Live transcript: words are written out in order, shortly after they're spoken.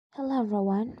Hello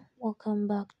everyone, welcome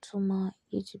back to my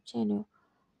YouTube channel.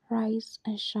 Rise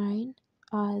and Shine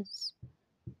as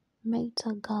Met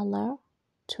Gala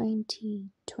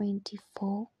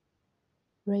 2024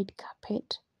 red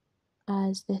carpet,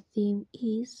 as the theme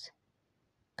is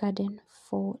Garden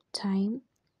for Time.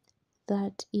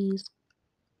 That is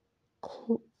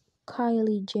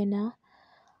Kylie Jenner,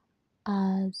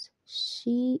 as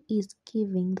she is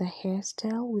giving the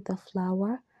hairstyle with a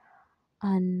flower,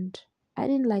 and I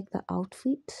didn't like the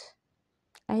outfit.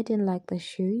 I didn't like the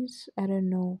shoes. I don't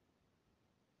know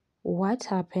what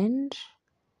happened,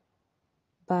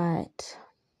 but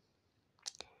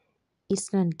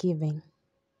it's not giving.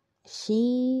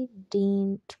 She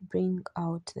didn't bring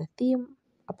out the theme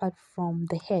apart from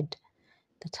the head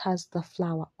that has the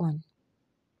flower on.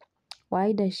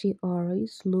 Why does she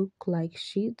always look like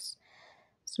she's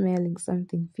smelling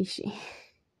something fishy?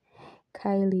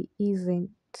 Kylie, isn't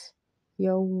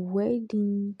your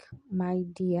wedding, my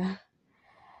dear?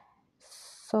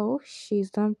 So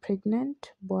she's not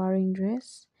pregnant, boring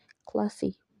dress,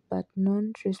 classy, but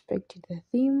none respected the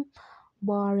theme,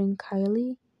 boring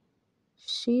Kylie.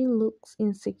 She looks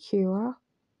insecure,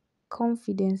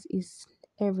 confidence is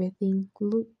everything,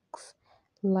 looks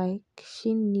like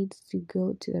she needs to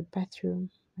go to the bathroom.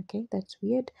 Okay, that's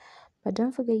weird. But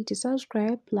don't forget to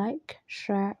subscribe, like,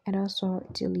 share, and also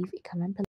to leave a comment below.